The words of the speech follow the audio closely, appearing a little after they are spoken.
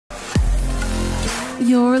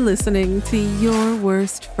You're listening to Your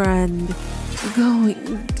Worst Friend,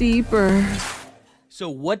 going deeper. So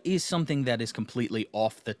what is something that is completely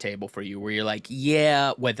off the table for you where you're like,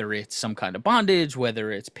 yeah, whether it's some kind of bondage,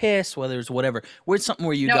 whether it's piss, whether it's whatever, where it's something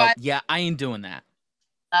where you No, go, I yeah, I ain't doing that.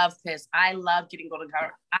 love piss. I love getting golden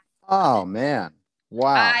shower. Oh man.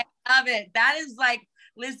 Wow. I love it. That is like,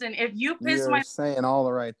 listen, if you piss You're my saying all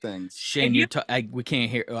the right things. Shane, we can't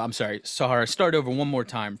hear. Oh, I'm sorry, Sahara. Start over one more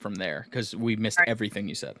time from there because we missed everything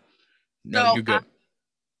you said. No, So, you're good.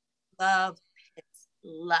 I love piss.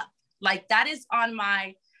 Love. Like that is on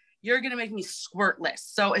my you're gonna make me squirt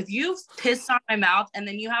list. So if you piss on my mouth and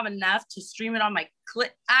then you have enough to stream it on my clit,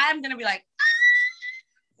 I'm gonna be like,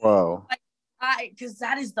 Whoa. because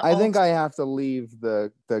that is the I think I have to leave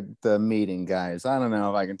the meeting, guys. I don't know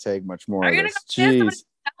if I can take much more of this. Jeez.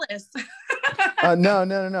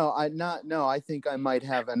 No. I think I might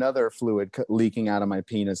have another fluid leaking out of my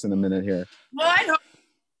penis in a minute here. Well,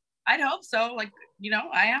 I'd hope so. Like,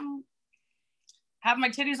 I have my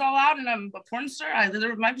titties all out and I'm a porn star.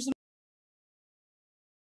 There might be some